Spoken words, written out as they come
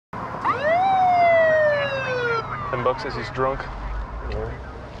$10 says he's drunk. Yeah.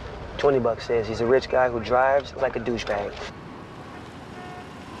 $20 says he's a rich guy who drives like a douchebag.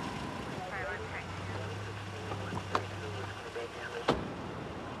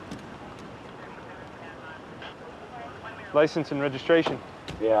 License and registration.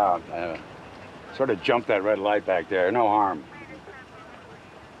 Yeah, sort of jumped that red light back there. No harm.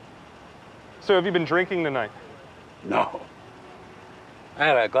 So have you been drinking tonight? No. I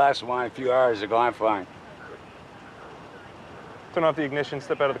had a glass of wine a few hours ago. I'm fine. Turn off the ignition,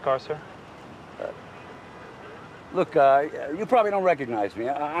 step out of the car, sir. Look, you probably don't recognize me.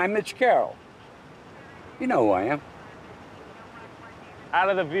 I'm Mitch Carroll. You know who I am. Out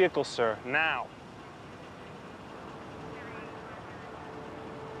of the vehicle, sir, now.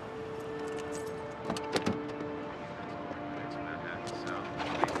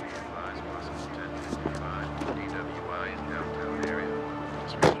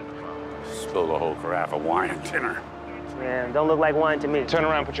 Spill the whole carafe of wine at dinner. Man, don't look like wine to me. Turn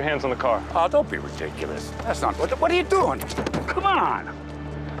around, put your hands on the car. Oh, don't be ridiculous. That's not... What are you doing? Come on.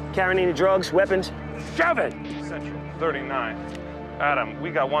 Carrying any drugs, weapons? Shove it. Central 39. Adam,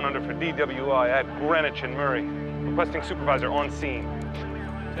 we got one under for DWI at Greenwich and Murray. Requesting supervisor on scene.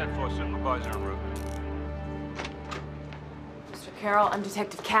 10-4 supervisor en route. Mr. Carroll, I'm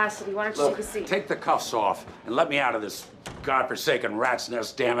Detective Cassidy. Why don't you take a seat? Take the cuffs off and let me out of this godforsaken rat's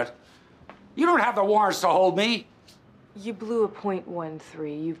nest, damn it. You don't have the warrants to hold me. You blew a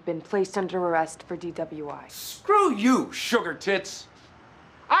 .13. You've been placed under arrest for DWI. Screw you, sugar tits.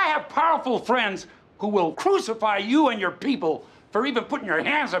 I have powerful friends who will crucify you and your people for even putting your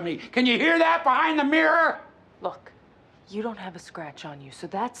hands on me. Can you hear that behind the mirror? Look, you don't have a scratch on you, so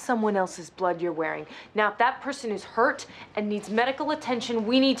that's someone else's blood you're wearing. Now, if that person is hurt and needs medical attention,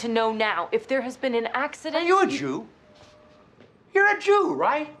 we need to know now. If there has been an accident... Are you a Jew? You're a Jew,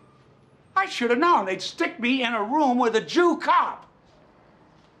 right? I should have known they'd stick me in a room with a Jew cop.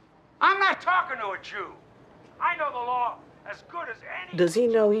 I'm not talking to a Jew. I know the law as good as any... Does he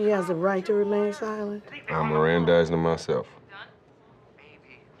know he has a right to remain silent? I'm Mirandizing him myself.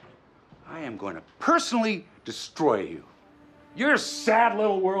 I am going to personally destroy you. Your sad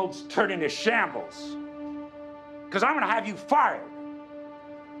little world's turned into shambles. Because I'm going to have you fired.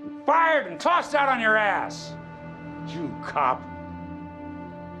 Fired and tossed out on your ass. Jew cop.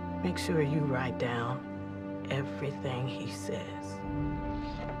 Make sure you write down everything he says.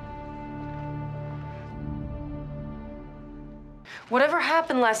 Whatever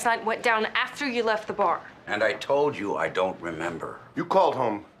happened last night went down after you left the bar. And I told you I don't remember. You called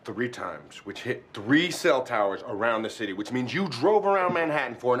home 3 times, which hit 3 cell towers around the city, which means you drove around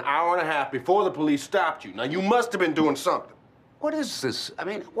Manhattan for an hour and a half before the police stopped you. Now, you must have been doing something. What is this? I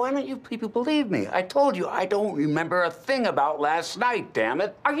mean, why don't you people believe me? I told you I don't remember a thing about last night, damn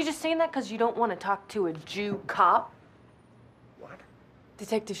it. Are you just saying that because you don't want to talk to a Jew cop? What?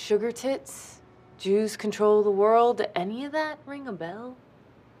 Detective Sugar Tits? Jews control the world? Any of that ring a bell?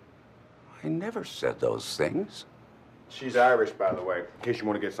 I never said those things. She's Irish, by the way, in case you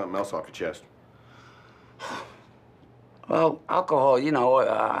want to get something else off your chest. Well, alcohol, you know,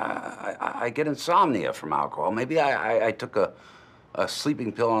 I get insomnia from alcohol. Maybe I took a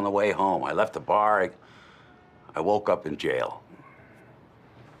sleeping pill on the way home. I left the bar. I woke up in jail.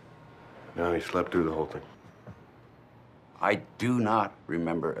 No, he slept through the whole thing. I do not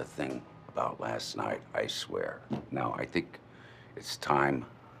remember a thing about last night, I swear. Now, I think it's time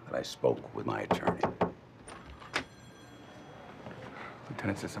that I spoke with my attorney.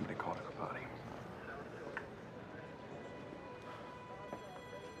 Lieutenant says somebody called her body.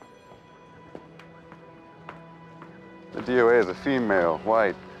 The DOA is a female,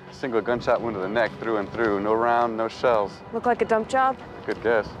 white, single gunshot wound to the neck through and through. No round, no shells. Look like a dump job? Good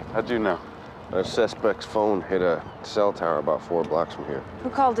guess. How'd you know? A suspect's phone hit a cell tower about 4 blocks from here. Who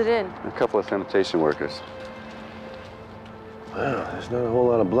called it in? A couple of sanitation workers. Wow, there's not a whole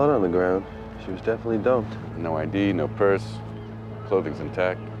lot of blood on the ground. She was definitely dumped. No ID, no purse. Clothing's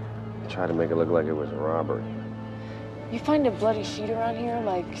intact. Tried to make it look like it was a robbery. You find a bloody sheet around here,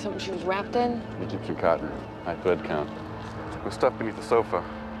 like something she was wrapped in? Egyptian cotton. High thread count. Was stuffed beneath the sofa.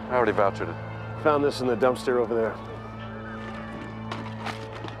 I already vouchered it. Found this in the dumpster over there.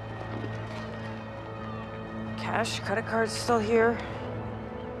 Cash, credit card's still here.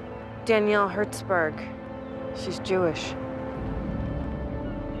 Danielle Hertzberg. She's Jewish.